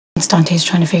Dante's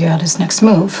trying to figure out his next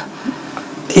move.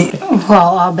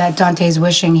 Well, I'll bet Dante's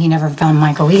wishing he never found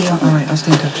Michael Lee. All right, I'll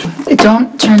stay in touch.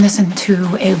 Don't turn this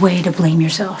into a way to blame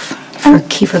yourself for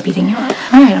Kiefer beating you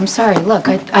up. All right, I'm sorry. Look,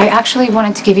 I actually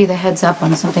wanted to give you the heads up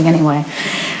on something anyway.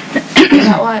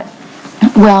 About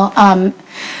what? Well,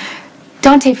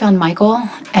 Dante found Michael,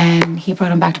 and he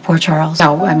brought him back to Port Charles.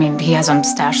 So, I mean, he has him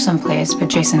stashed someplace, but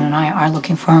Jason and I are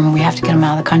looking for him, and we have to get him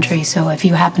out of the country. So if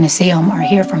you happen to see him or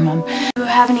hear from him... Do you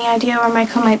have any idea where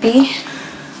Michael might be?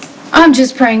 I'm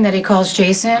just praying that he calls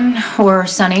Jason or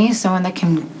Sonny, someone that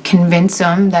can convince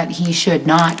him that he should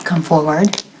not come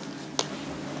forward.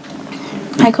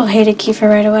 Michael hated Kiefer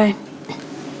right away.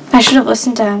 I should have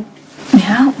listened to him.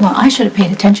 Yeah, well, I should have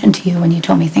paid attention to you when you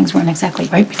told me things weren't exactly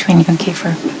right between you and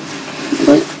Kiefer.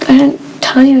 Well, I didn't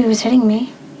tell you he was hitting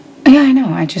me. Yeah, I know.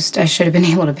 I should have been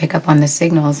able to pick up on the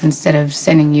signals instead of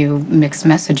sending you mixed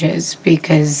messages,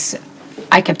 because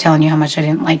I kept telling you how much I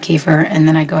didn't like Kiefer, and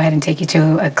then I go ahead and take you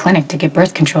to a clinic to get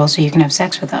birth control so you can have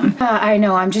sex with him. I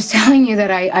know. I'm just telling you that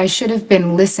I should have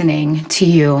been listening to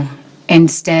you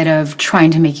instead of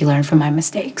trying to make you learn from my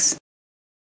mistakes.